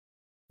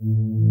Your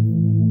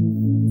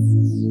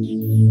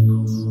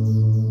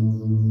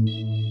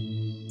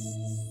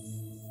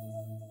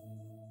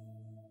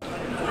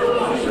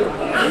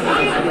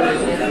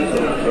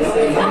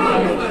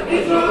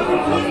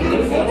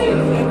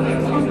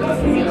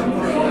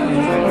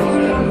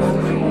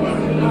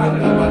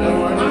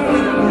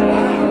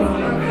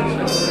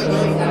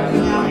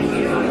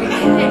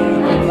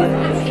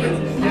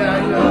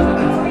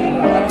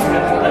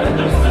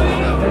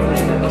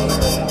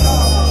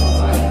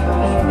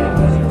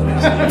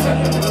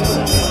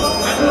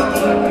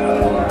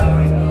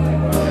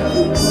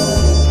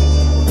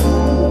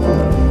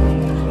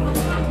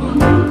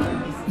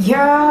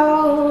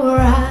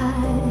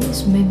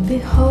eyes may be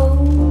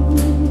whole,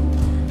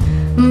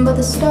 but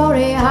the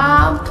story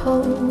I'm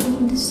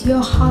told is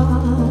your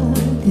heart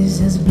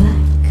is as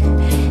black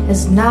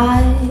as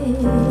night.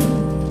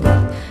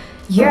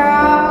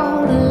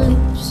 Your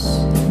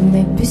lips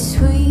may be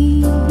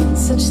sweet,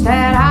 such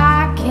that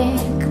I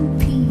can't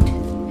compete,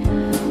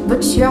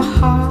 but your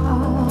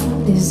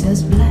heart is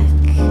as black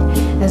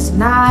as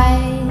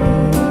night.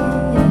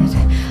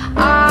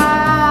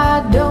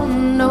 I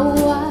don't know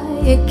why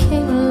it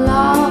came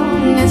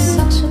along at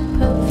such a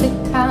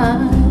perfect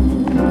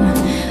time,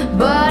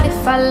 but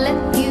if I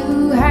let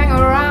you hang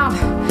around,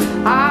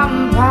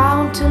 I'm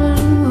bound to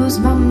lose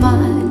my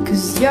mind.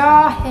 'Cause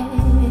your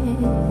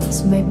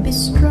hands may be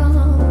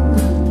strong,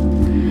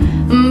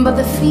 but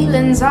the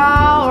feelings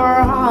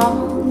are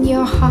wrong.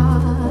 Your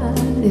heart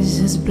is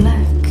as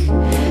black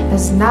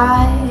as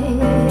night.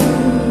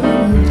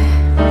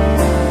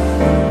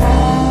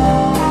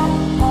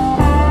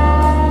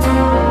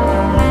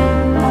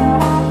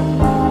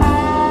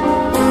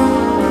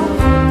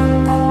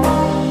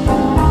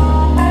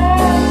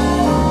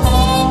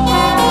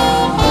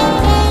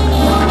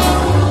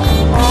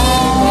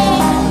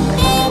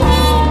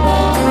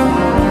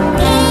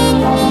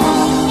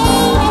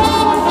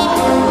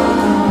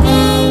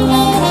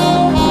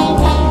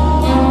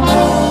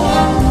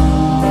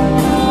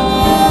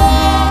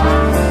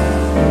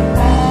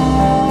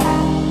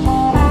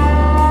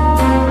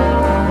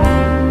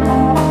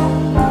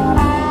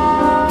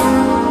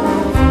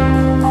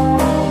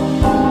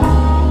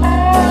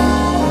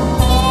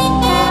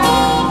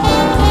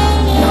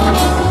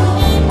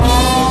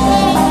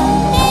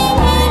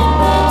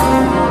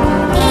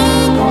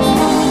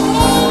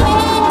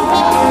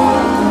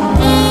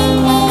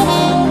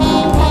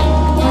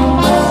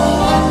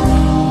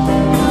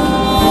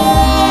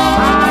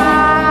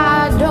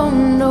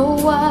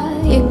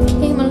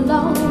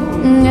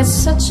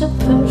 Such a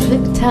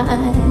perfect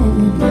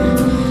time,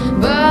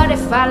 but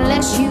if I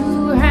let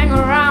you hang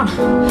around,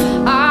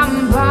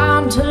 I'm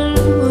bound to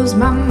lose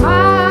my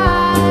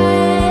mind.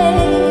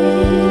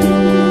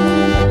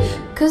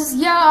 'Cause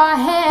your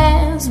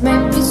hands may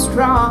be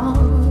strong,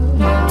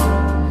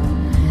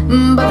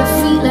 but the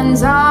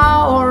feelings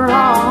are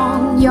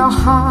wrong. Your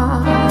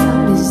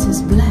heart is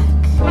as black,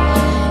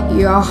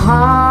 your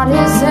heart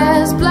is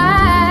as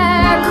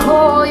black,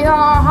 oh,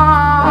 your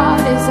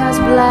heart is as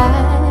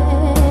black.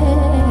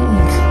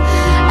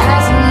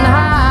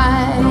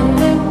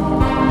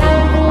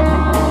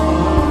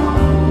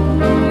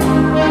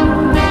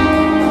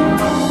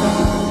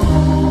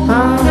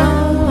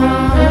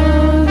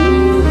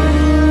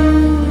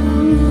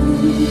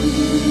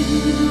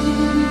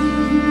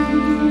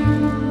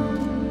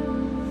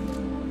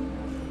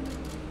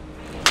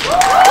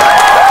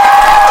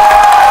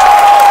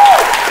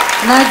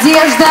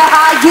 Надежда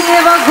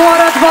Агеева,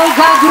 город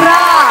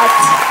Волгоград.